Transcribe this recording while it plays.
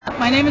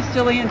name is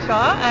Gillian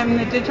Shaw. I'm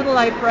the digital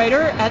life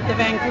writer at the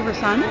Vancouver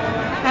Sun,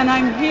 and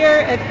I'm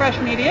here at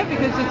FreshMedia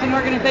because it's an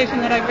organization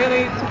that I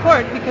really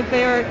support because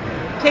they are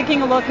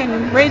taking a look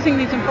and raising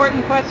these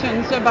important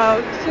questions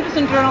about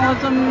citizen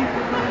journalism,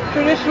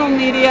 traditional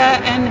media,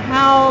 and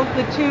how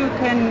the two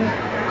can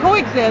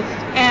coexist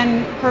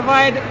and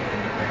provide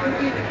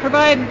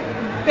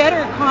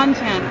better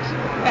content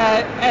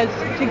as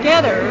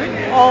together,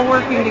 all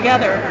working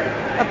together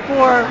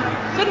for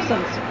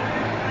citizens.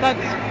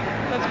 That's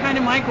kind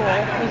of my goal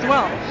as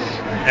well.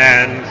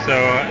 And so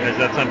is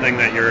that something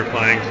that you're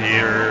applying to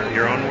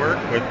your own work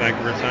with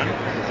Vancouver Sun?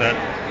 Does that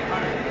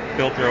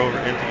filter over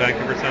into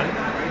Vancouver Sun?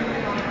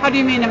 How do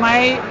you mean? Am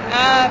I...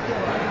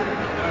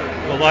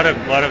 Well, a lot of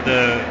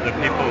the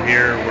people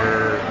here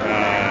were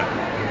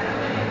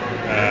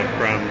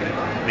from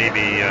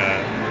maybe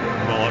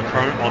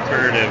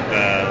alternative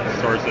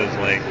sources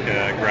like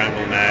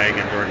Granville Mag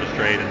and Georgia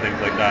Strait and things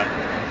like that.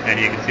 And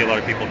you can see a lot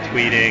of people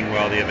tweeting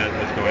while the event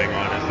was going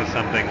on. Is this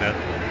something that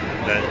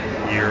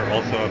you're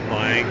also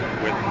applying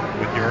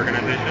with your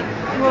organization?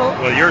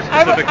 Well, yours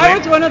specifically? I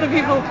was one of the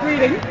people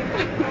tweeting.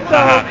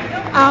 So,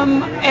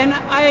 and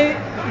I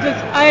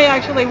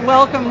actually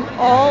welcome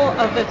all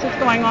of this that's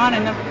going on,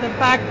 and the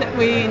fact that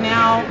we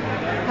now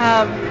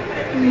have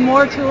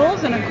more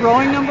tools and a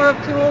growing number of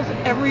tools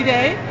every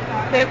day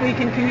that we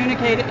can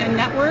communicate and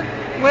network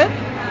with.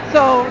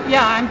 So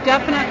yeah, I'm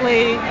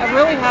definitely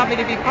really happy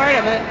to be part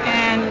of it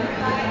and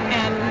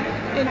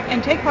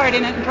take part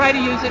in it and try to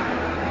use it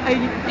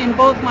in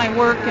both my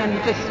work and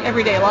just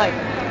everyday life.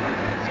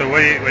 So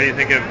what do you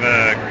think of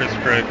Kris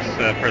Krug's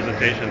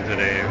presentation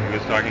today? He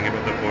was talking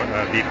about the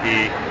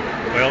VP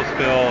oil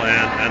spill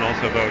and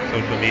also about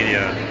social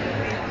media.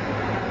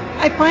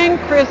 I find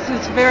Kris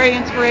is very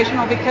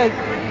inspirational because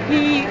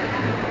he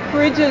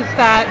bridges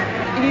that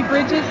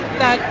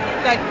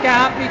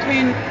gap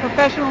between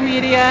professional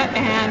media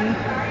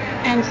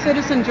and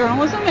citizen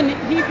journalism, and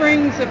he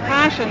brings a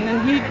passion,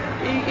 and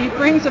he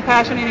brings a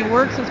passion, and he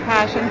works his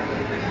passion,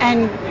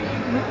 and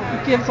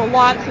gives a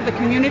lot to the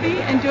community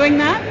in doing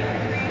that.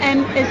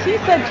 And as he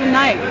said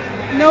tonight,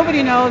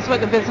 nobody knows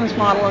what the business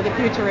model of the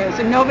future is,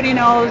 and nobody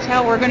knows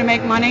how we're going to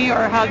make money,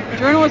 or how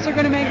journalists are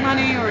going to make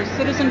money, or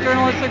citizen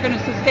journalists are going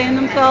to sustain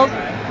themselves.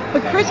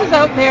 But Kris is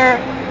out there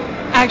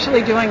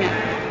actually doing it,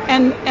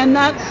 and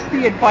that's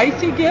the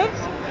advice he gives.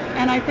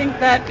 And I think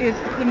that is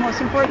the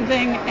most important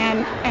thing,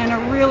 and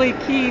a really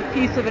key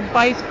piece of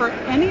advice for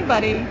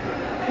anybody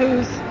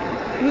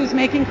who's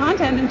making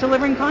content and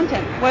delivering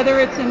content, whether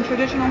it's in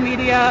traditional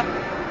media,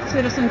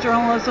 citizen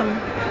journalism,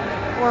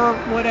 or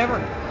whatever.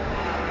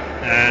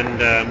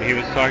 And he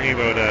was talking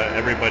about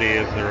everybody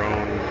is their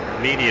own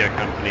media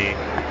company.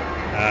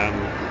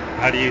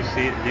 How do you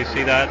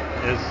see that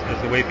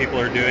as the way people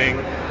are doing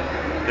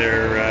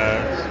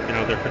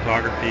their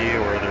photography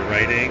or their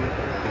writing?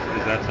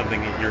 Is that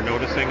something you're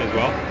noticing as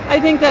well? I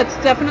think that's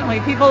definitely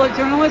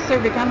journalists are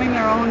becoming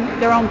their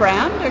own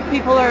brand.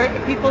 People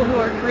who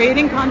are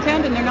creating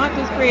content, and they're not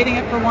just creating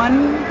it for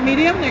one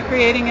medium. They're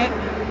creating it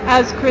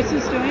as Kris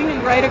is doing,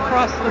 and right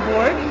across the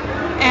board.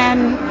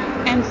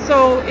 And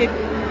so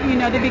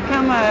they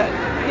become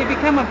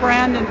a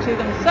brand unto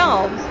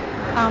themselves,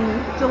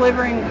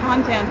 delivering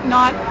content,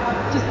 not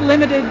just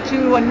limited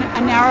to a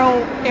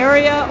narrow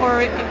area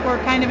or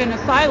kind of in a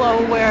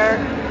silo where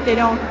they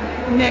don't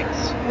mix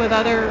with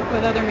other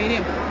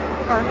medium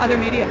or other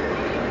media.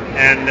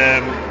 And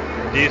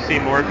do you see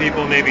more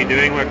people maybe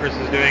doing what Kris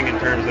is doing in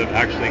terms of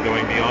actually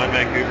going beyond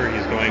Vancouver?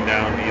 He's going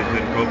down. He's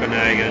in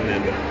Copenhagen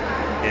and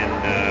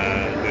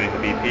doing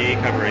the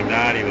BP, covering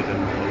that. He was in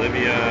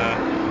Bolivia.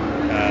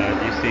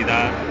 Do you see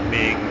that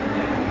being?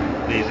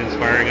 He's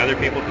inspiring other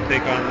people to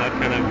take on that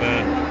kind of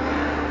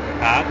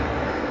path?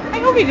 I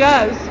hope he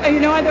does.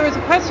 There was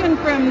a question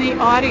from the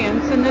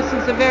audience, and this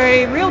is a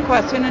very real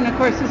question, and of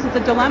course this is a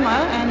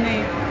dilemma, and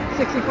the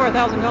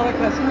 $64,000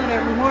 question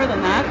more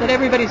than that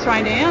everybody's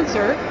trying to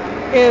answer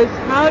is,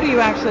 how do you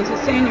actually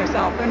sustain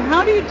yourself, and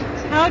how do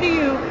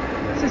you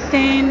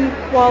sustain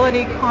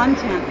quality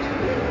content?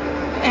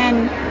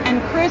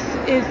 And Kris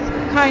is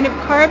kind of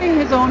carving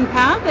his own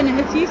path, and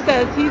as he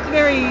says, he's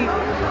very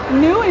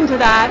new into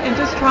that and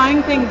just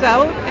trying things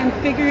out and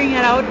figuring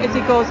it out as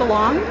he goes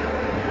along.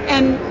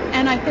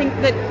 And I think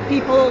that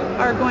people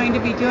are going to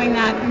be doing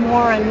that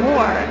more and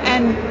more.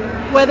 And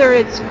whether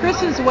it's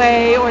Kris's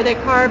way or they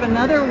carve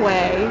another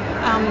way,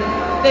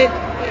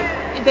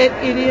 that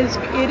it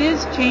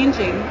is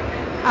changing.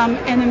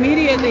 And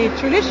the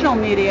traditional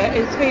media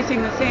is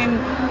facing the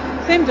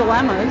same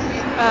dilemmas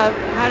of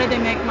how do they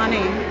make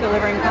money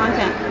delivering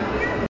content.